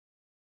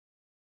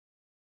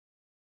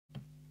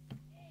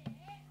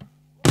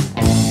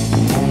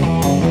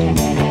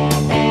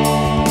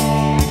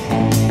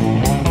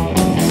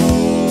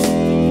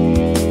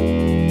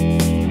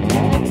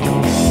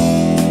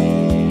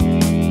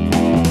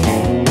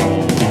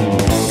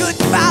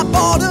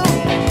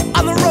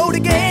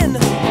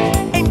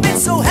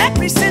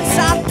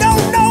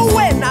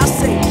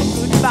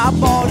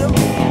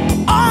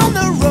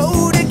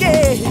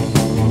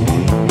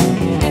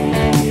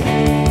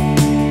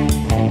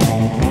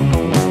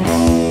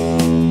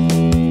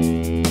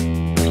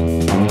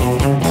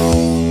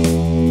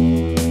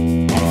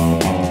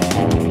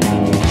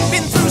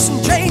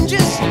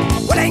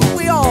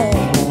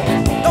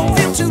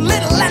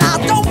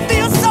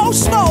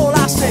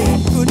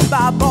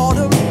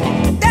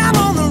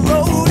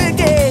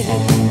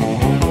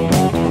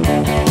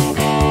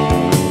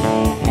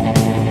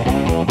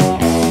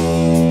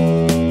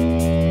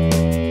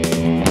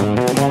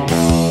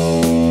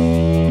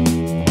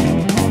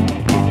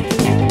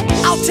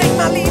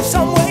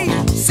some way,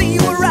 see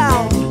you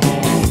around.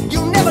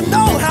 You never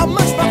know how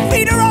much my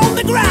feet are on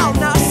the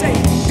ground. Now say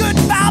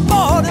goodbye,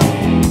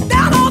 boredom,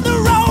 down on the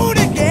road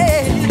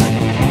again.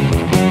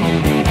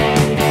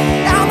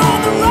 Down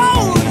on the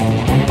road.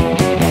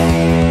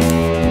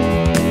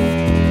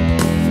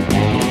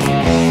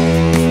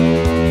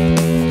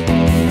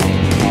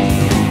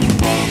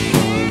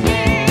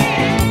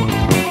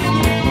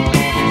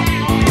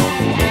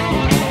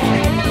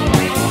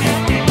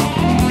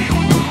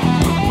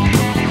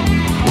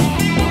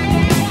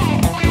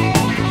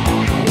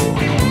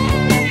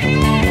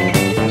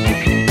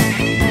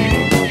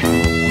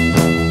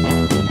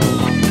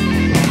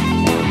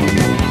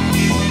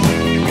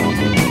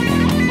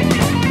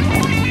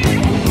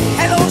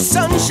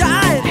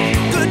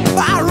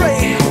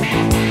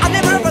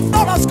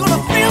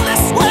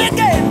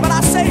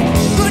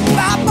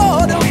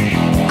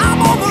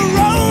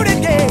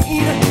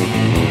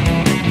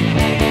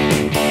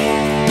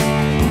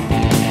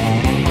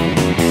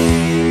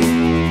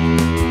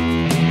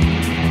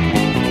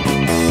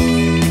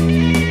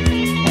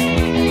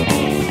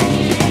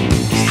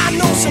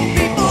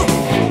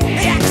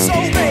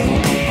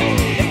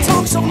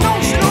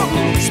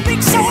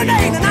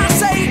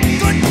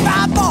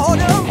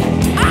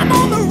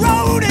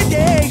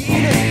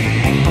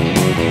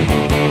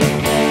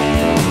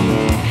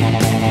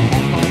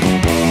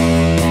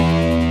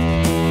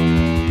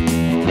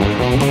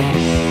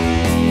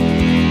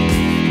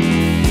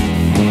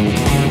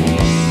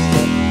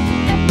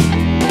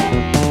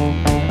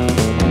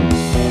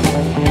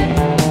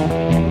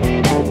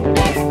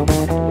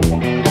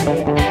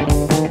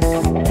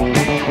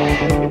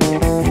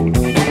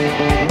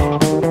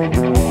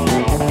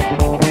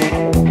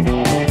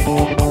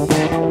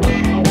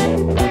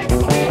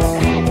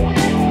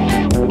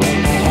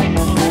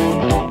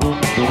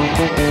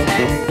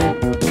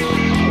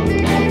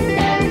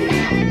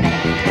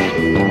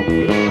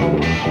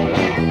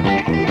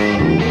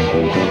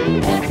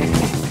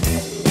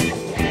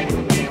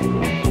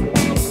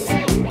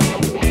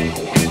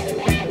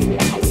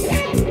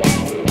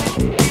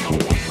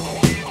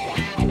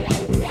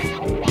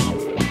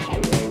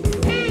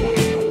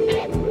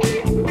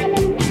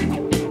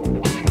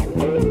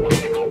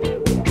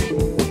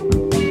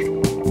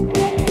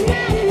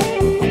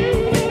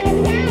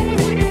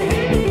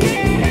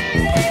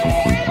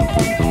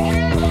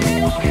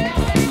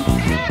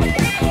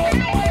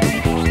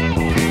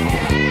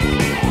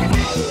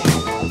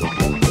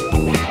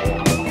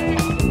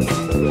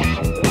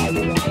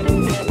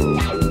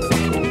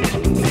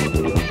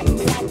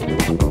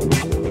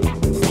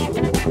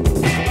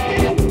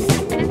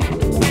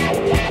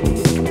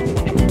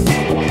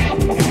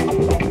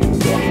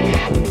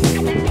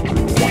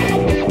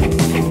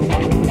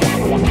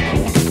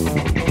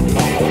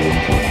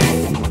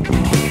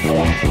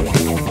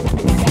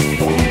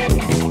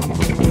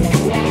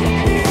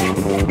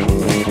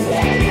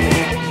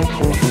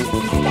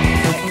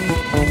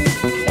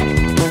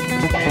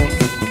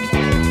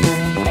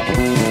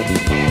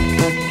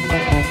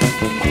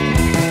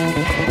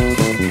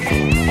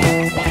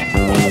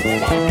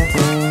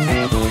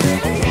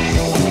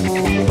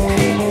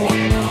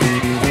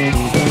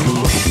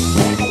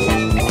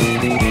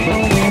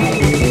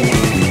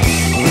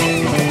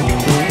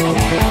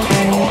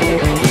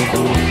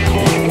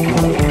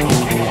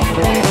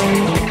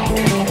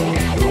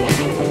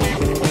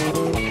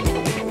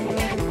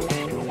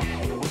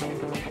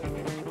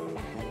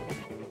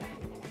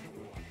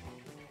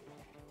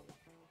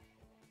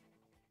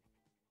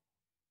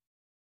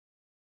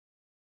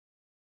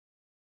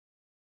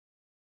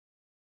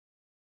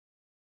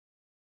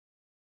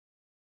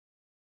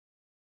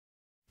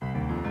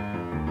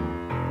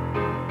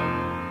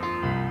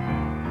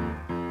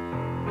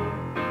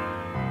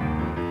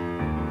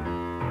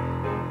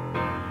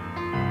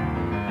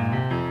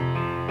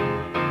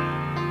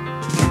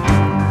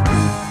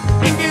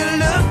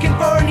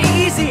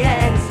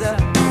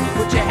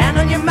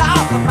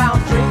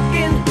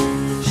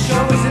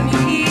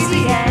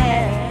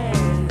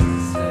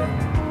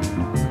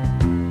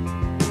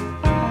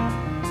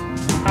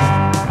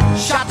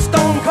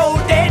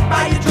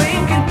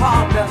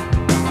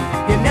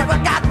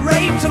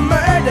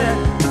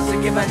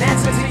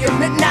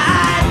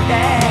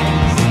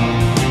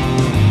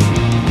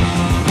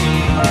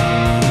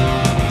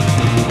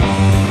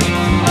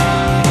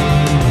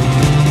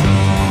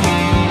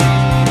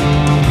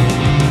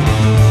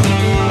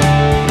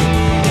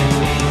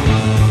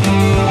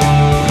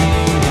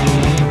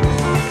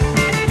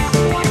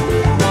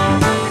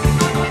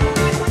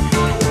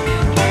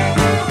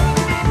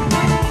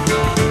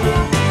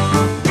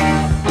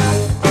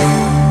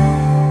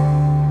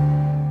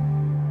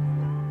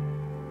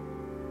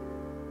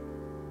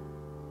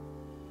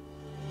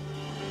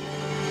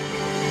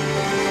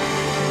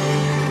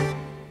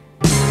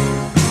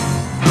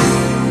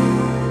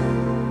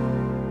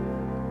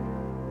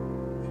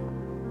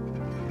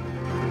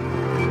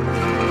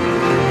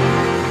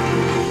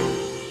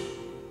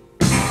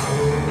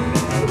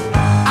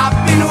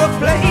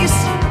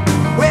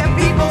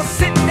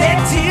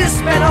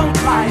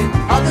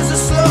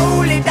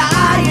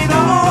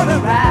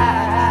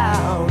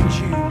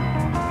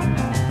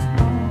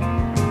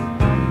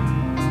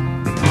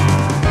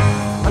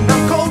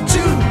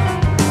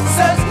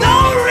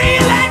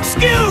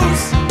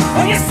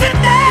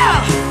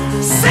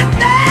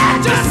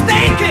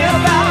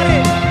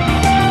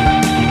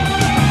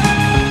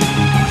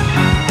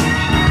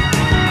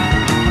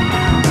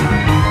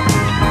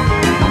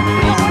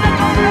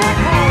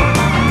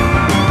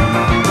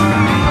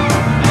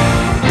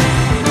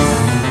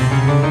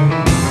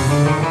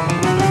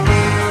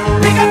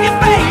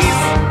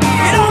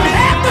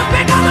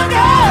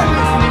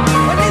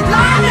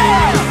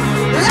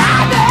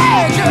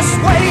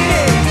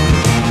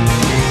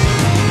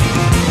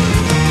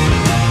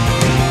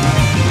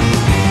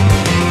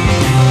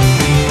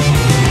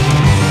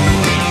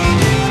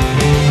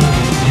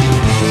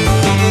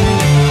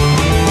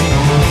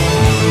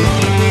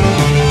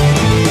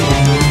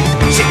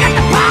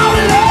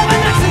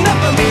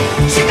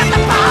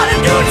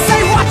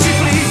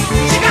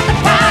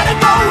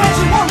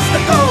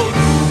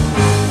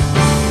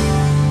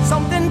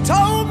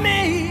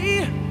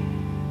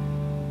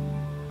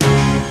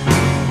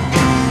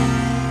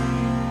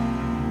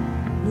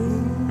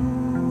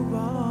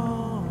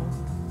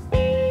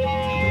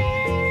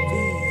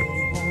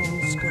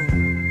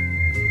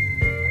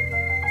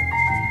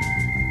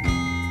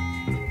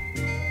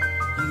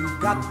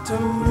 Got to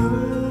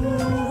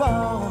move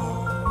on.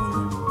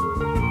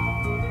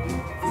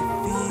 You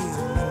feel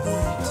the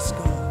need to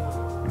score.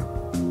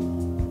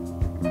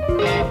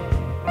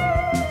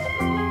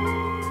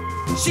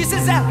 She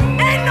says there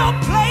ain't no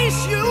place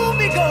you'll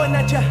be going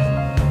that you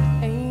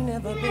ain't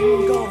ever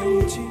been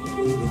going to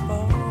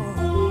before.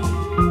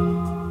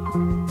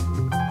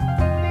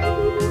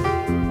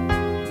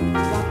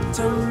 Got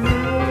to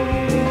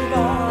move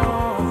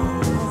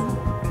on.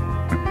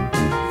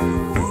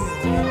 You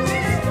feel the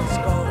need to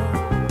score.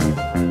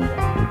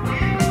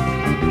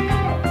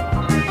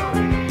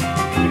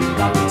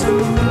 Got to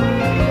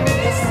move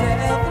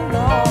yourself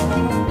along.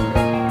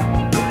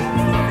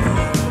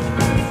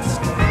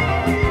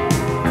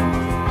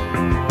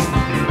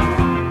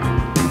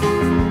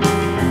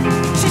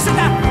 She said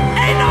there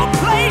ain't no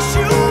place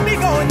you'll be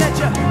going that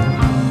you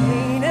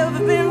ain't ever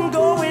been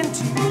going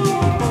to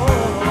before.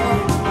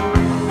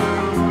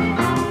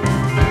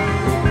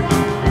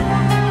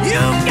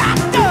 You got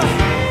to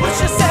push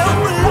yourself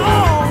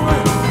along.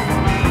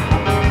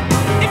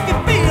 If you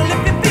feel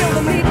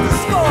the need to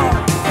score.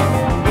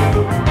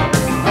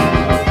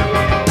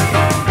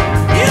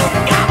 You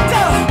got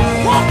to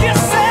walk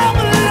yourself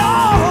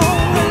along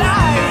the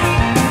line.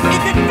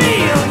 If you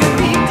feel the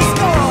need to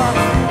score.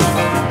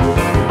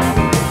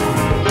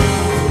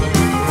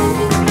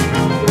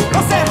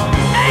 'Cause there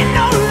ain't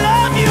no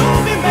love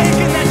you'll be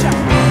making that you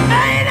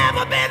ain't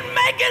ever been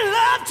making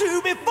love to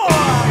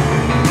before.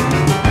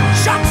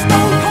 Shot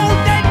stone cold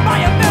dead by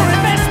your very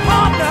best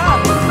partner.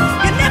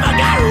 You never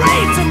got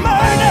raped or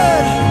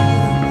murdered.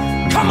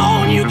 Come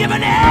on, you give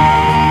an answer.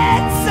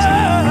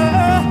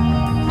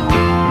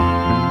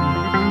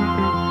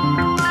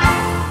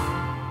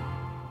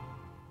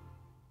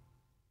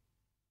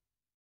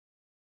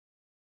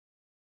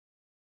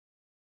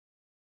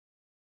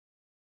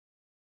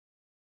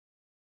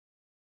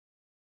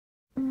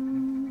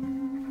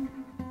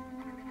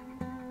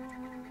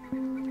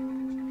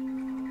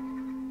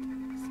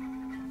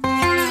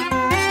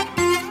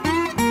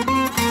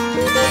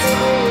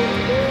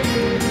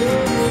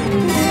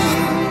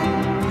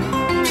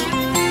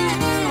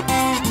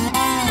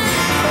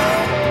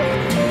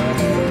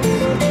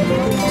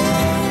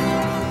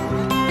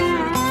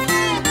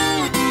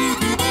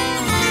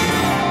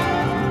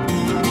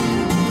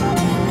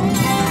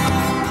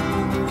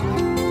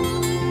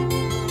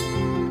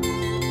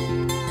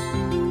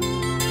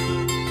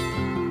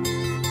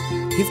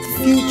 If the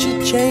future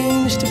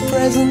changed to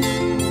present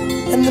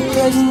and the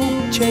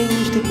present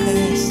changed to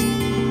past,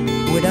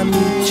 would I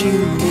meet you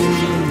in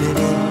the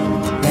middle,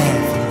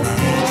 laugh and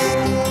last?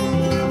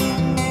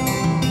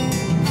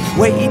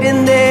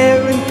 Waiting there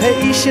in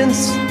patience,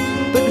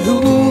 but who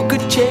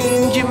could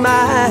change your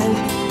mind?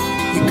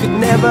 You could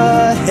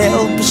never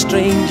help a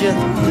stranger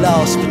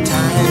lost for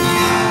time.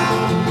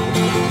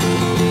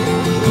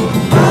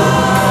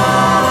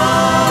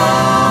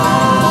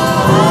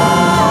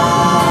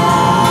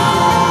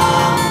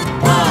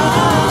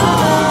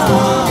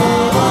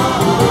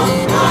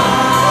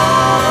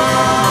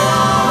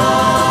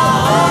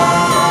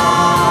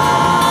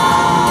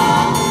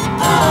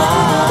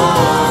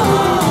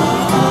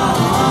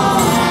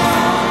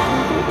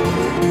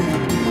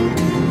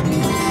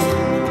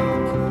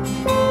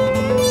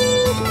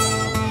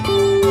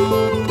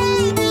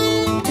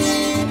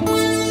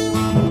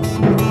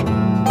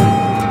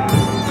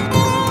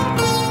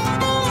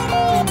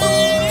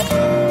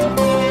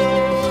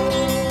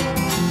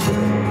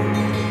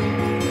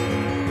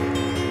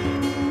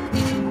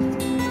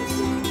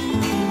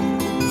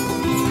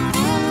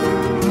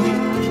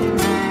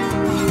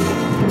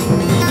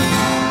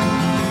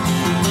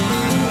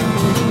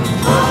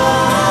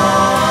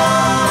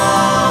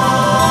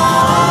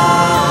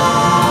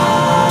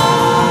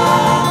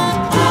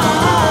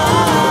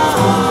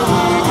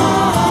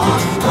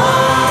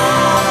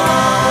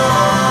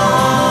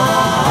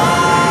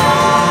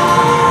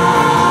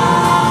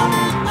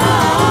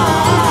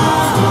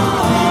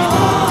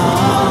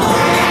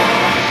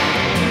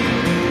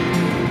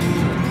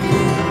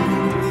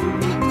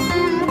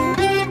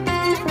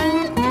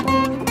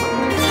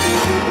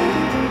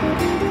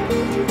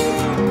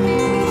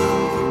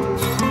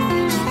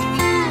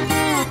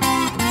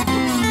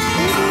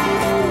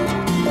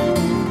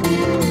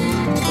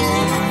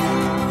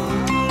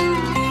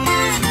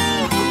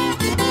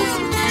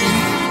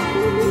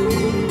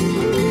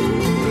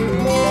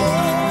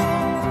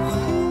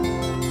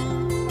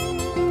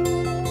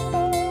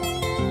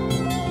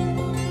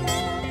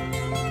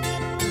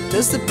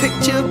 Does the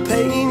picture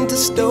paint a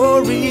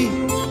story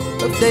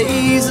of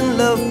days and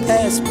love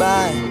passed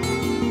by?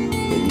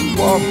 When you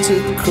walked a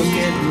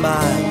crooked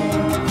mile,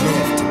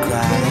 left to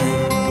cry.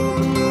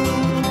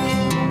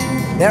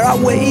 There are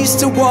ways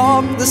to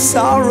walk the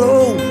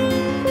sorrow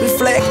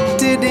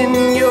reflected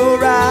in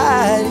your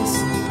eyes.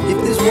 If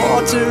there's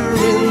water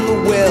in the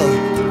well,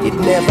 it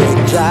never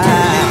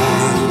dries.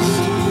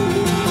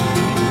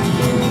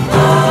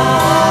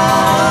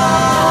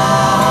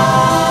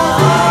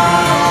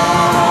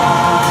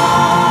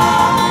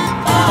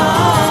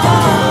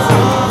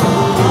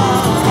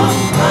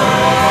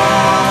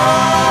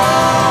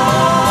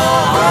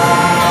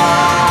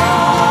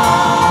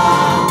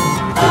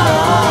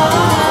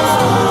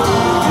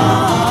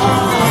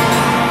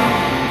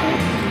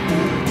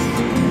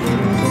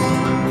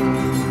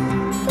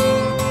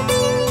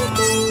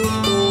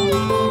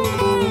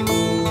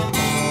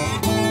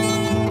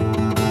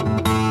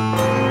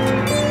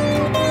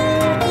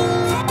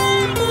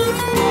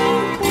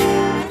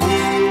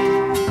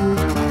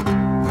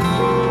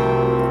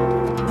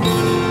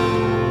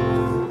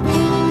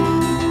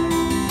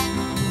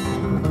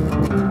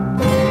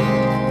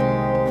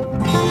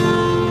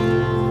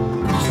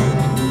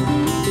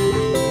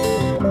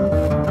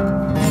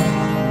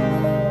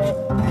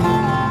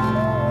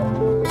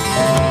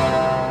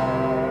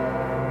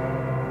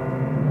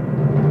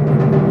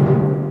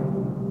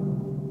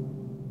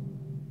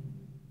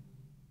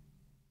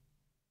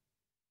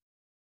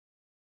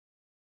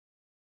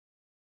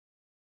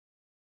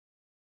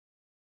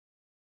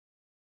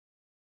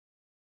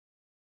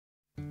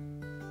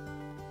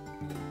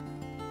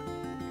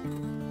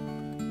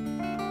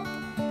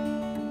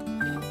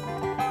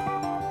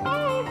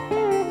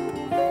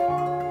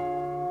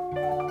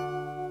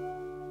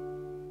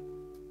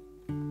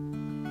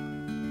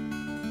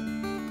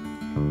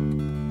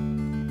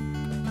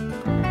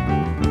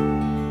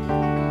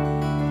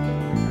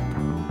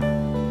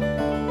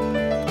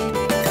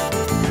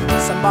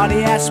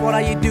 Somebody asked, what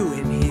are you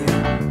doing here?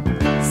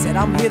 Said,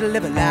 I'm here to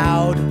live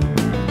aloud,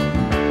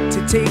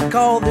 to take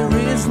all there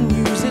is and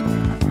use it.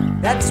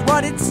 That's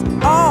what it's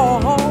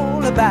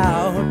all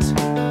about.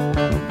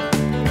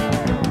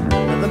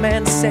 Another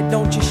man said,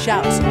 don't you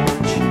shout so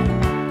much,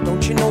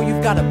 don't you know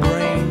you've got a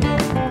brain?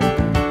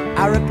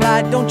 I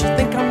replied, don't you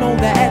think I know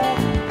that?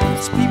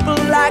 It's people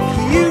like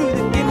you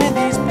that give me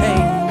these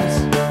pains.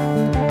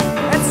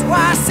 That's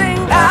why I sing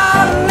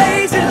loud and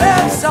lazy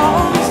love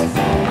songs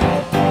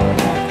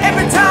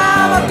every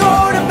time I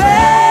go to bed.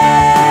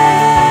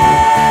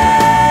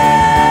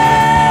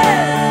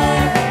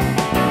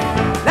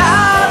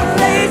 Loud and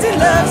lazy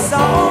love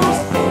songs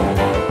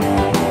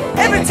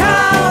every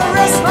time I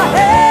rest my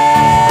head.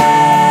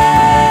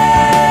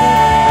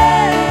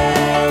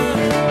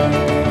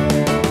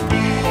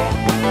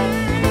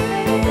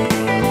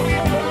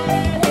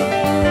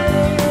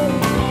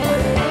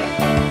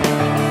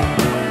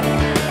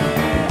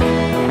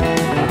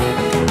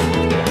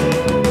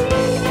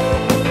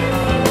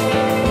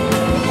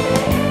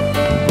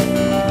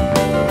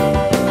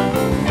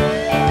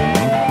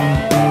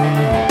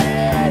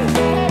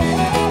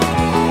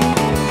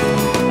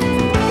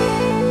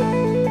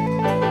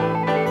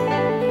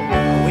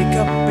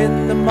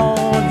 In the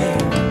morning,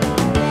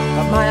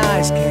 but my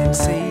eyes can't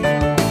see.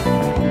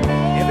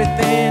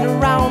 Everything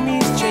around me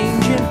is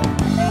changing.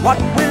 What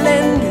will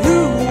and who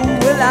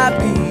will I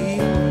be?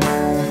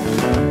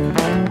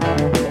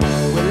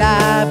 Will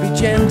I be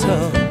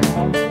gentle?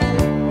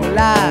 Will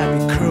I be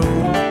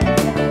cruel?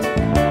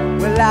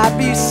 Will I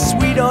be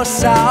sweet or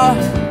sour?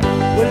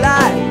 Will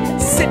I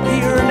sit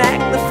here and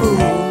act the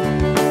fool?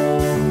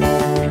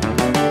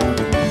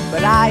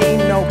 But I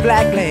ain't no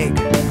blackleg,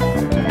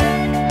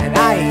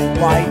 I ain't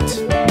white,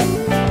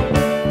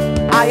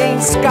 I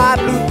ain't sky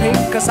blue pink,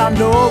 'cause I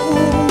know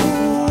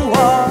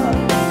what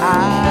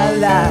I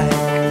like.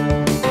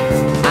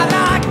 I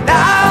like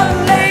loud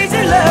and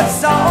lazy love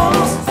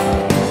songs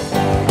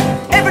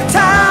every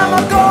time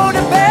I go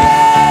to bed.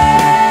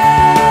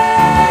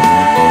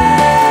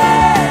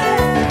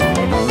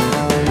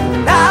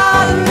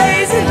 Loud and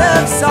lazy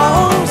love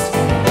songs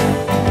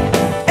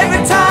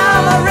every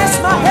time I rest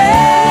my head.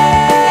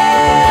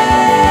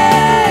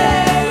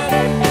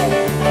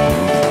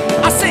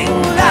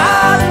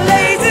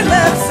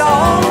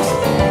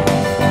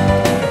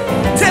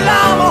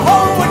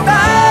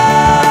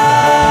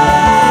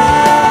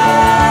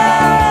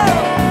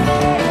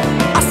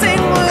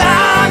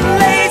 Loud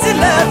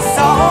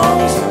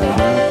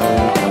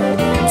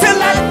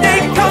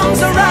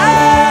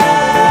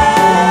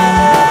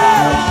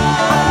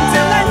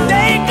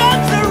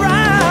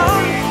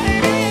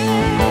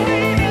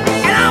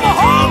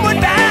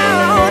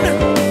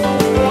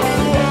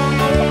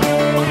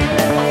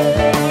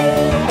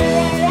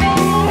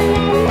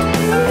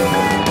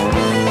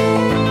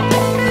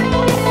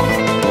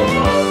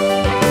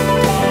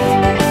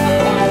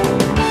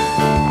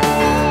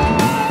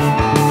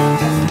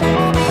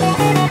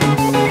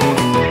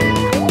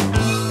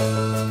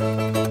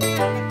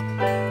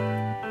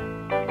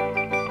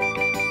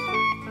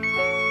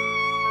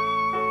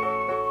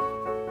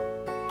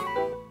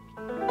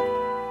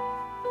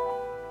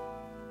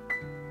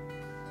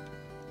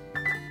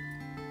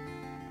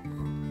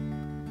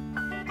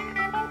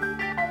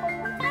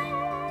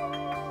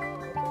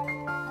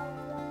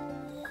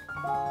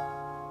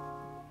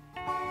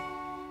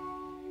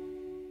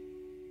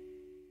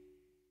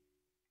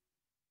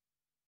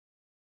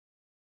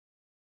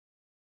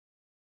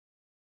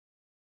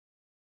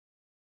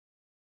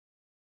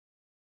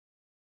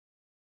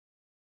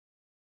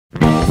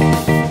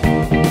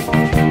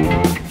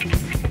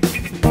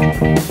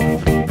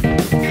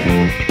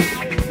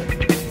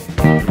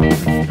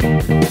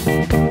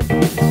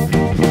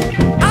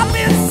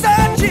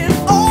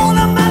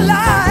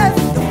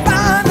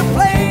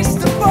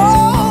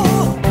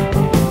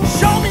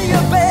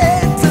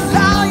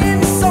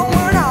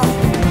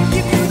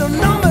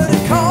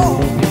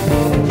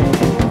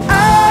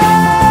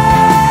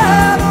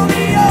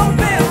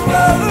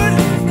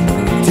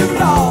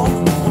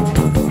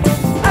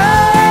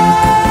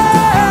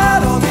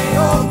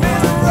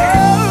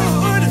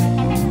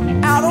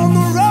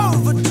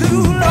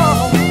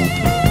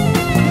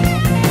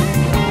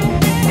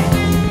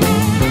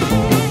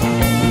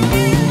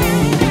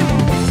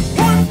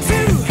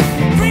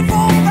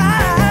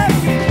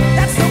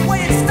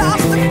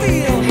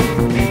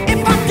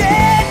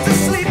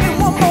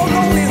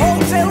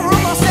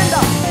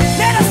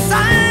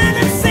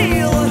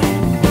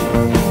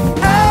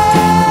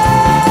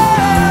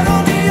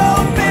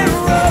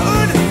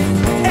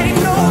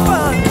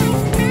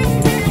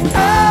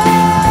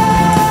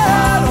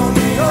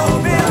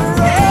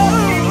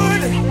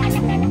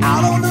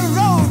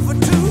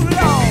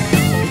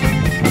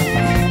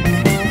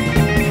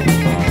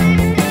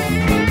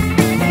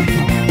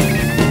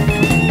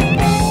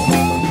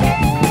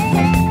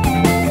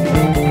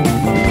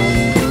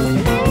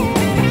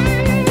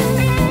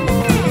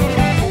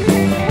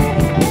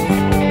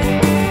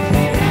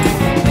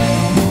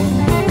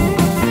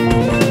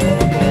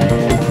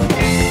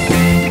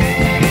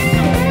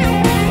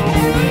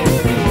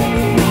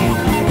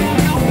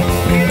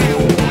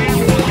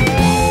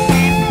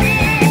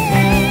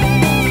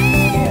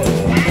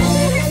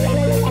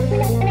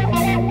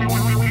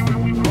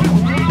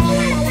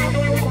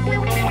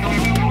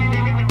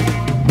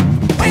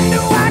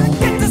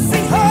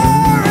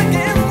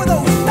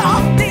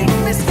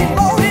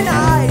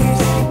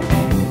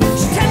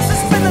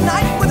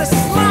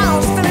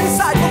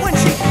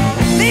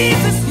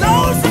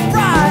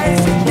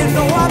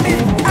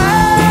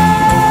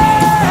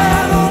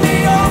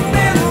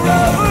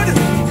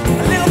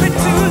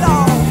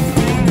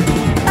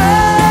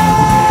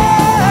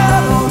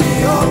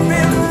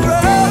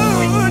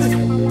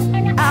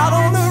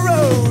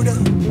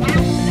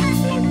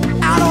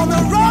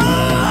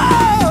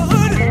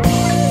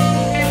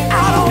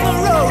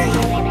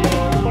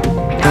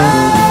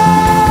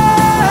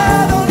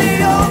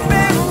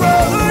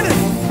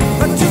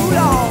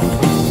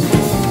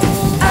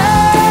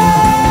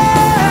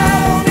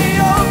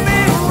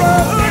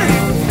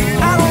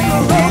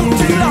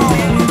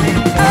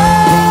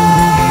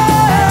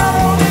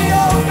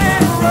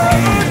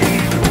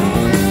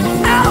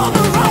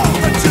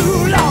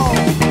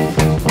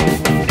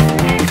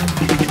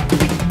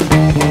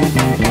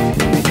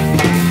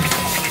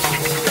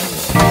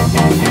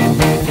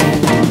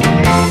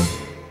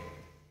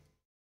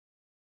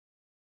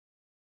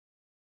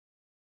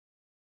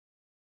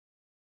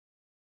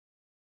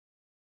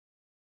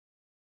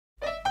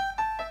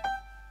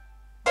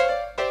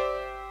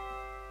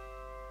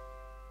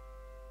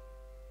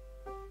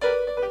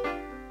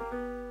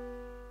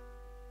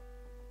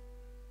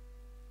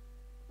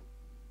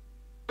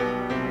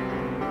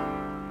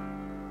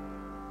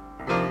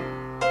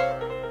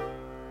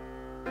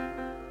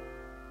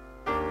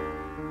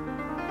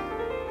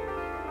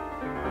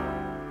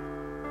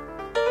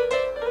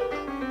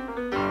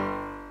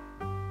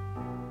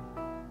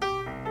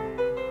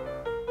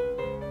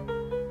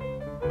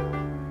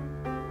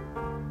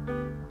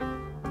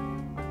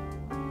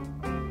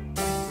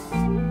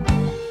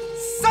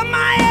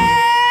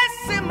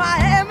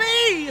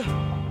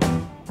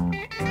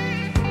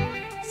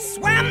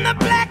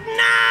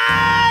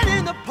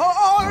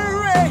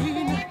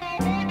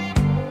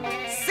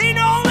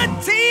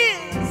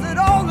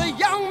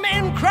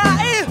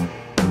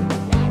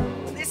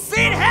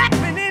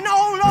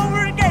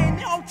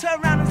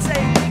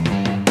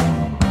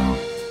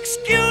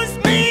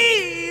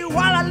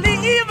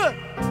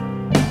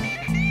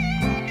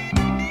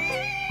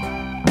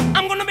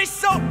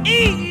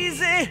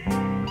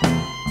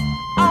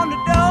on the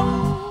door,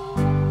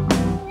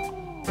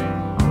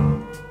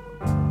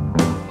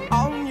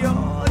 on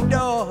your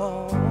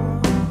door.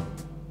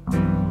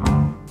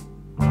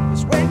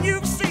 It's when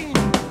you've seen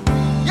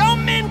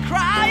young men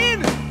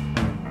crying,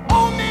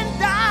 old men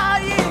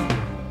dying.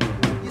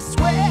 You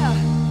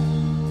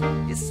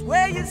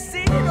swear you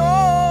see it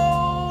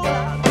all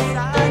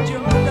outside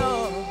your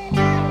door.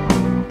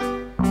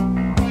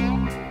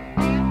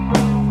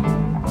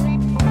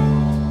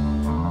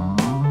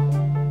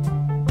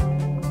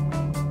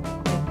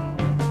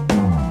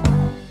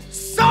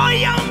 Saw a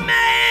young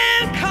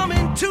man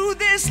coming to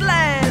this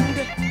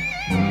land,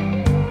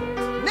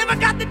 never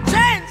got the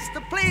chance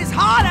to play his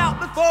heart out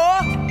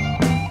before.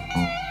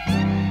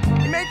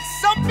 He made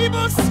some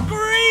people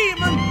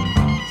scream and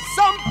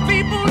some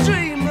people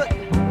dream, but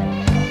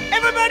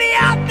everybody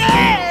out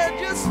there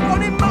just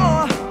wanted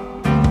more.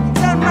 He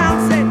turned around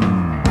and said,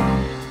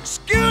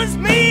 excuse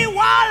me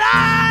while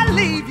I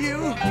leave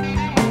you.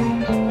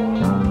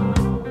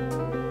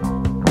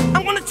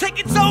 I'm gonna take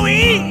it so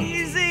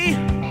easy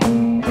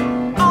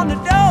on the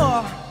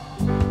door,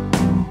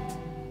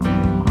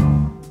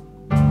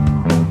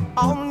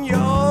 on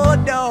your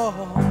door.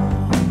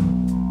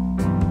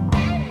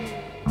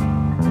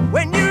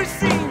 When you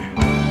see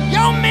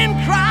young men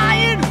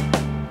crying,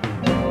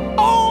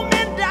 old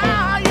men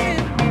dying,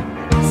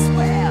 I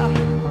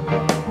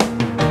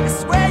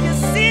swear you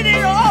see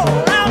it all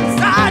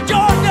outside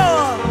your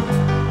door.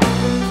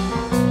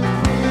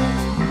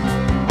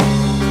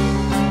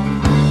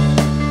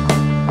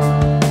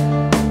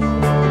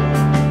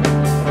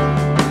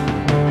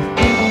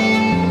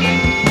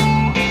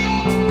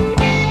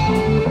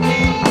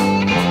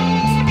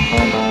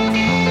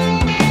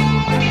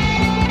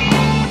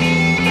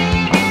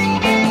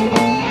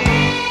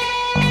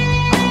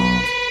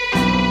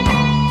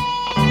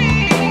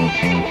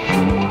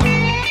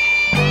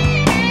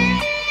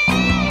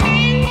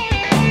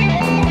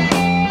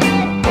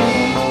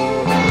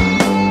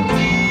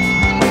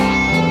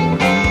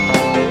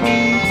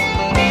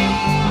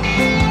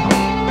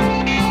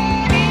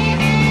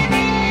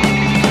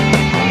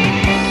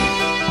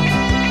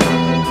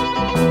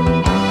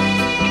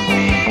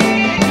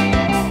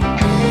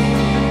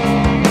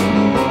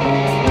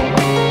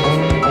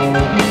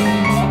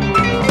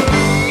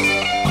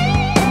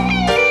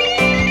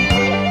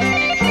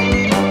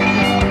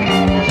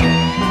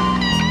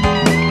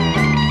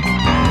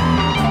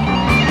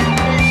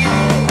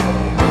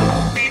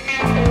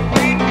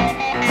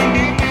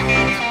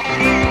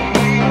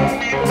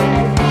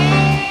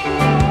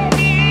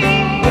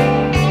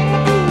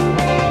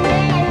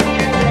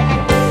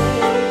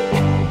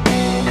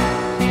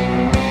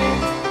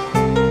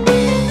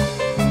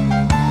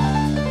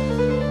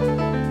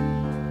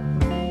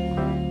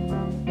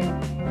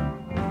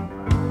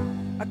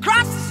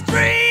 Across the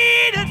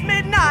street at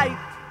midnight,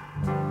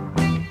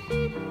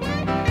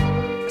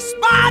 I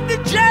spied the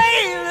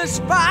jailer's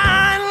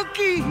final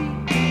key.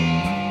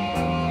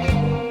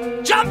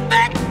 Jumped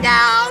back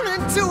down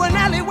into an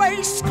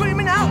alleyway,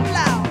 screaming out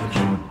loud,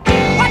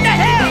 what the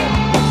hell,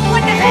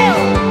 what the hell,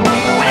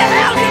 what the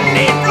hell do you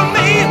need from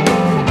me?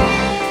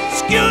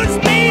 Excuse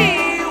me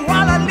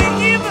while I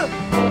leave.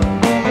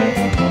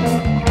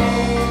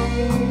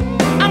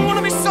 I'm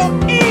gonna be so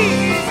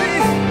easy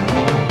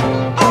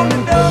on the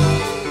door,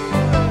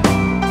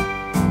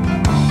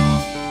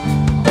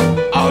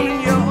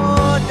 on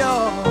your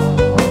door.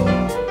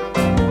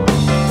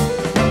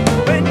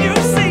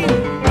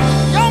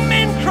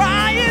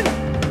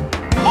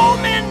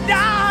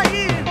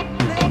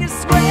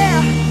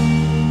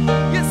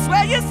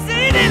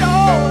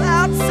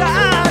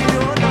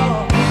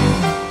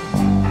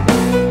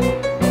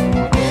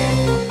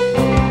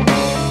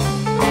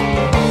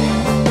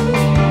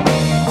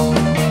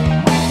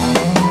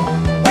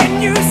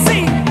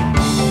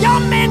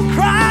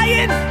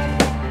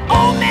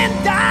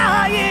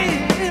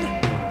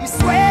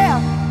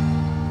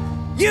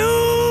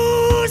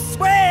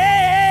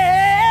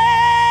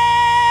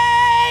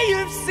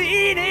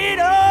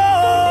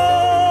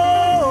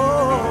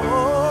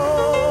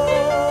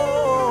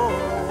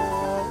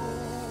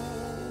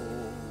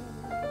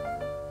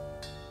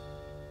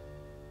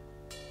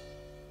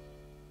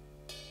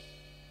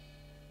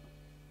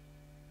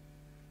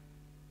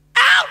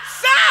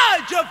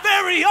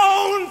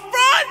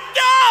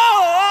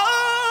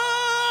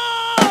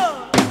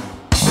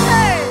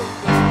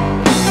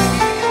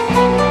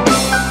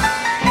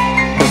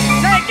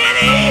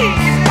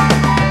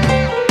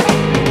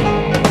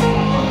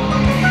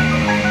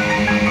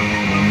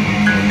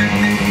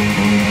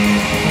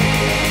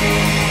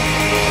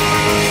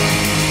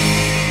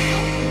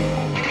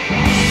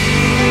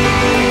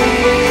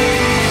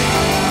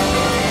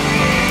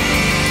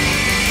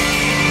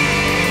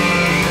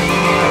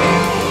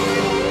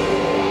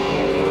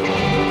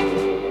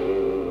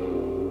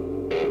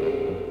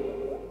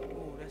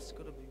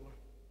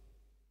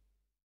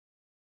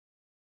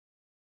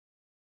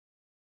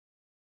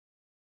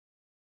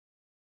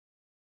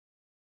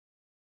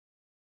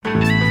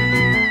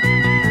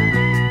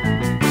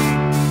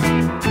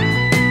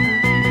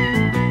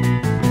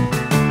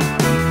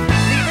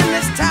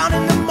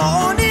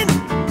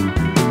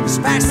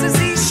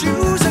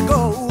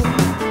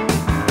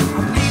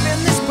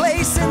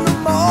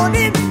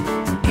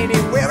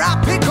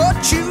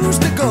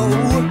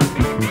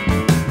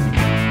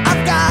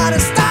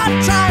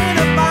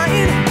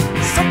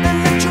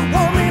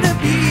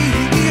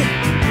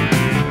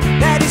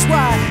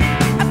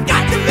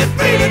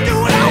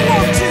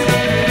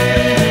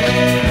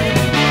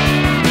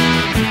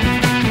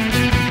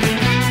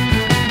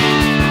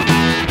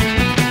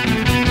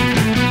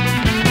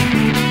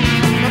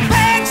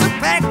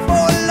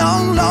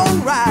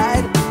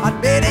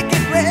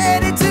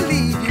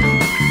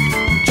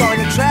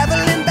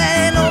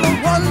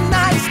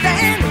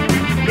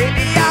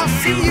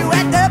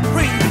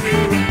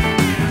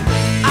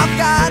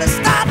 gotta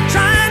stop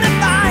trying to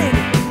find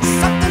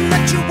something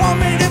that you want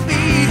me to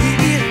be.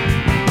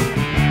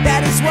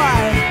 That is why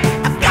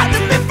I've got to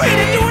be free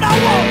to do what I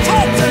want,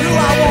 talk to who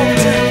I want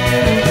to.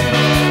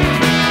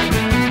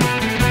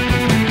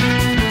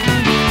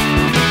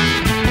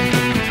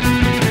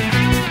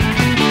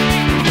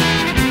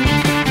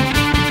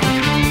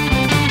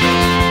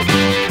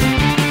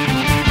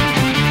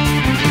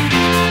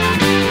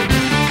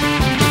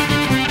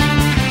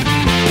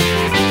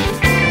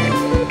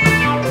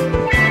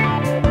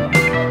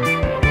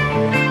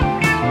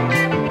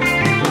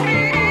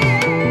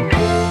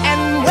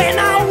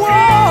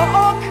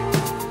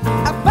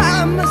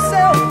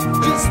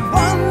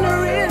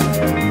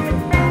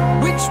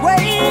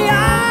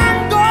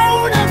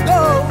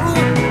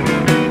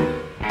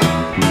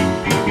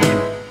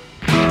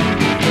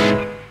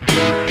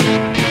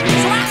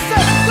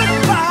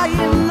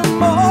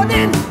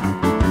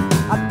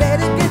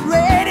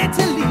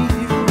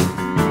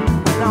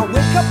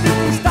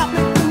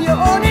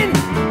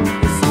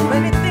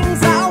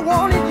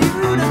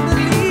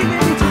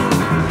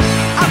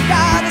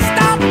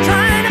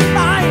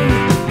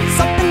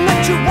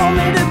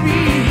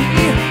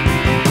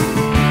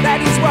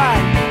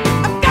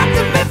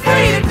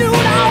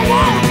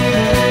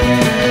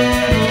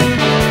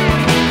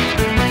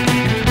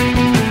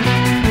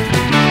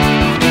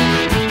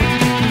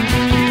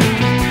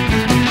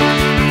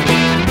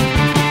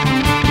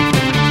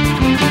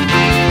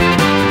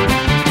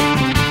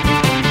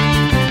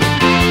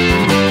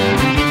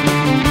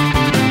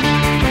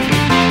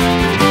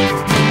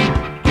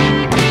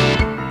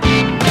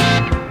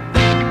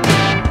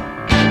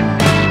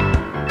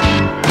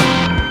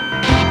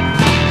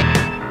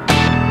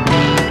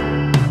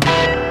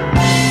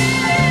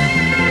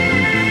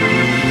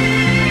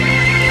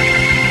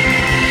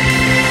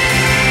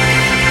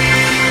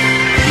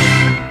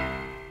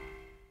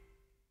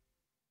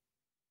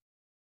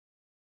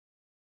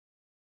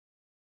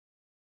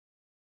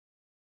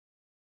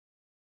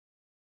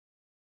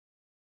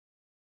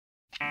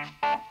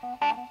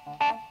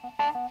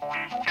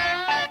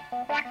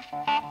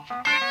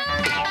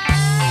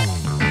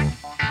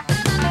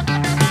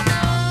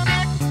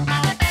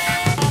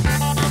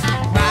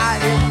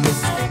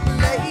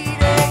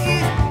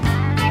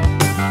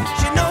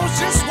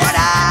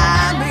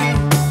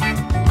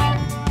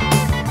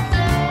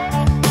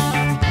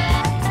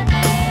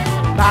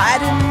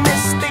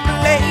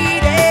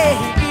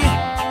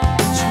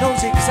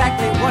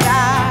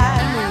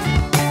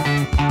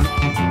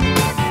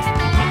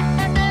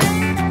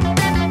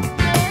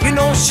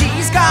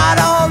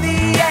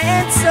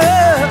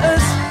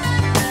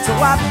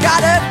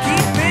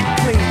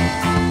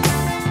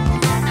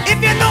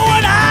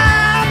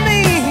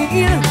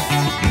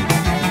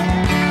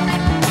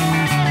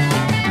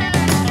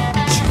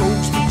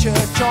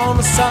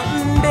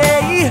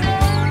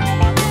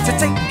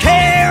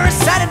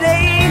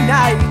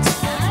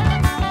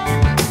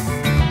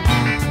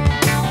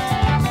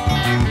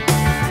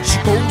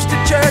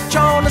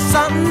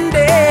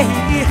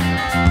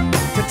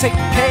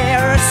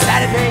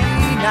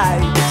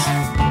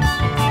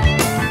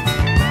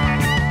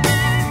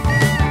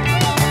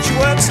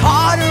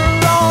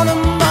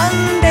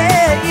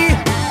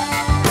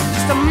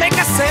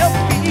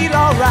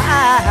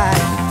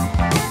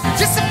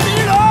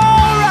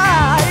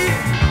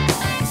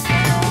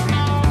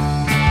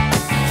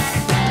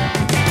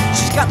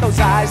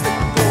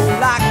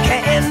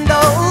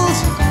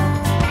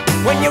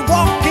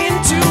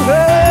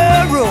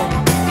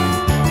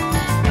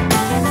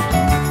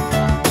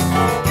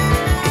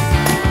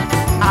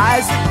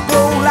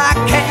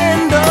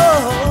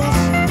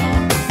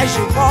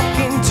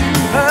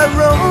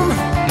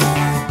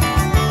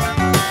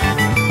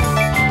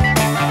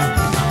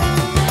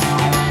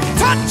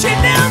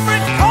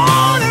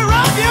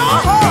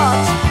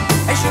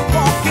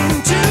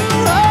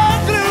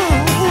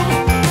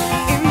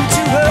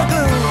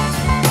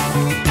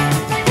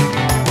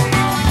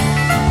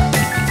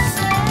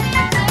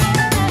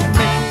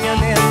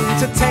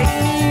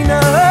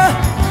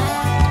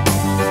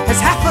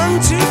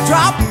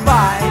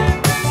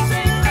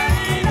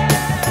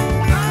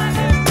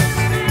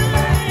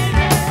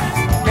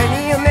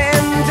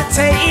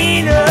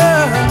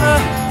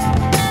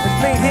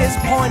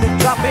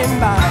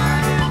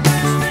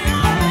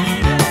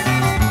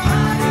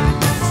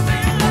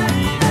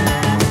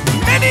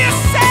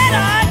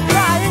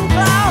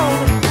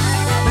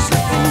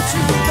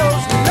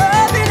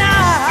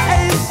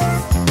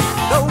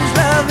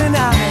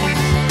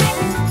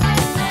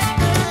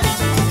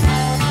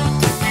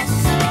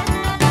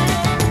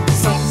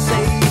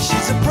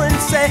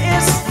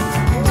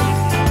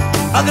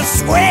 Others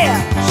swear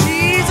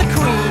she's a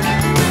queen.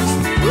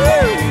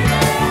 Woo!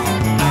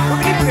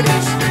 Look at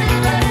this.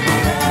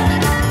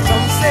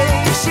 Some say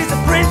she's a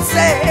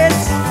princess.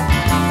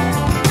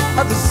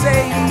 Others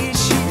say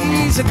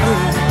she's a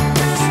queen.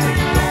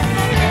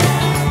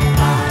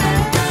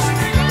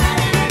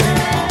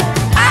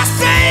 I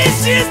say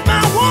she's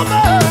my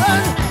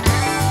woman.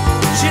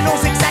 She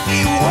knows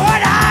exactly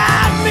what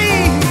I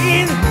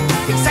mean.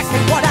 Exactly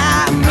what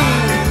I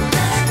mean.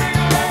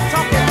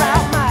 Talk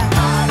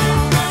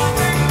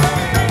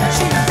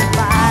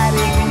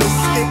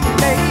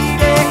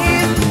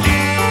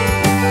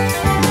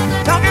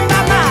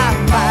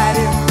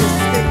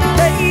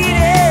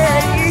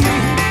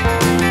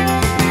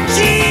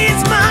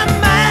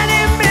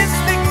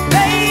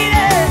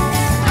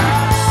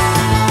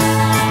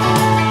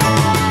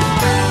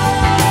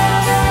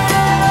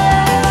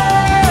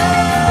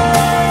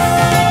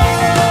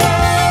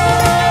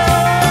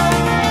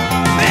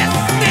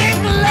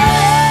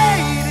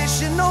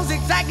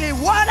exactly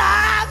what I